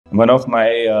One of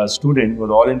my students was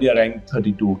All India ranked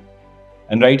 32.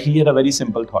 And right, he had a very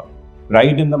simple thought.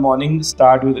 Right in the morning,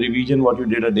 start with revision what you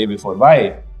did a day before.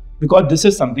 Why? Because this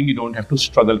is something you don't have to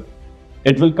struggle.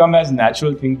 It will come as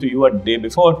natural thing to you a day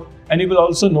before, and you will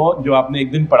also know जो आपने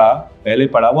एक दिन पढ़ा, पहले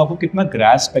पढ़ा, वो आपको कितना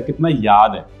grasp है, कितना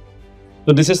याद है.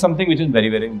 So this is something which is very,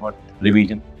 very important.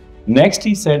 Revision. Next,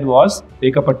 he said was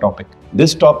take up a topic.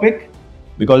 This topic,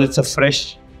 because it's a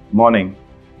fresh morning,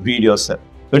 read yourself.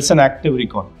 So it's an active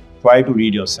recall. Try to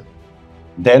read yourself.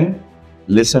 Then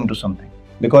listen to something.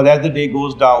 Because as the day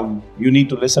goes down, you need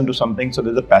to listen to something. So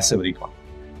there's a passive recall.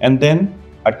 And then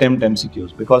attempt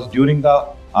MCQs. Because during the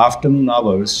afternoon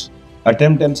hours,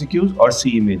 attempt MCQs or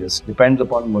see images. Depends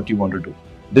upon what you want to do.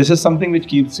 This is something which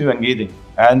keeps you engaging.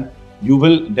 And you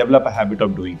will develop a habit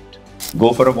of doing it.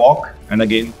 Go for a walk and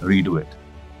again redo it.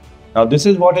 Now this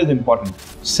is what is important.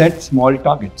 Set small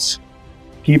targets.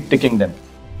 Keep ticking them.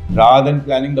 Rather than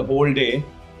planning the whole day,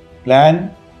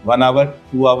 plan 1 hour,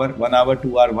 2 hour, 1 hour,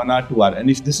 2 hour, 1 hour, 2 hour.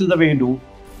 And if this is the way you do,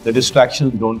 the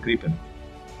distractions don't creep in.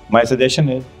 My suggestion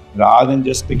is, rather than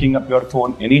just picking up your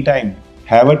phone anytime,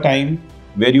 have a time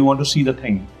where you want to see the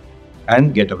thing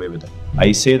and get away with it.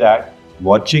 I say that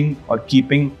watching or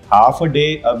keeping half a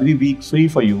day every week free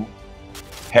for you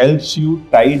helps you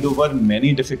tide over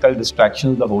many difficult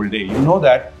distractions the whole day. You know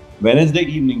that Wednesday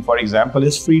evening, for example,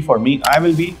 is free for me. I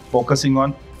will be focusing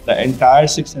on the entire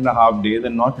 6.5 days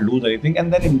and not lose anything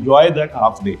and then enjoy that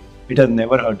half day. It has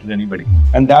never hurted anybody.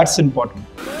 And that's important.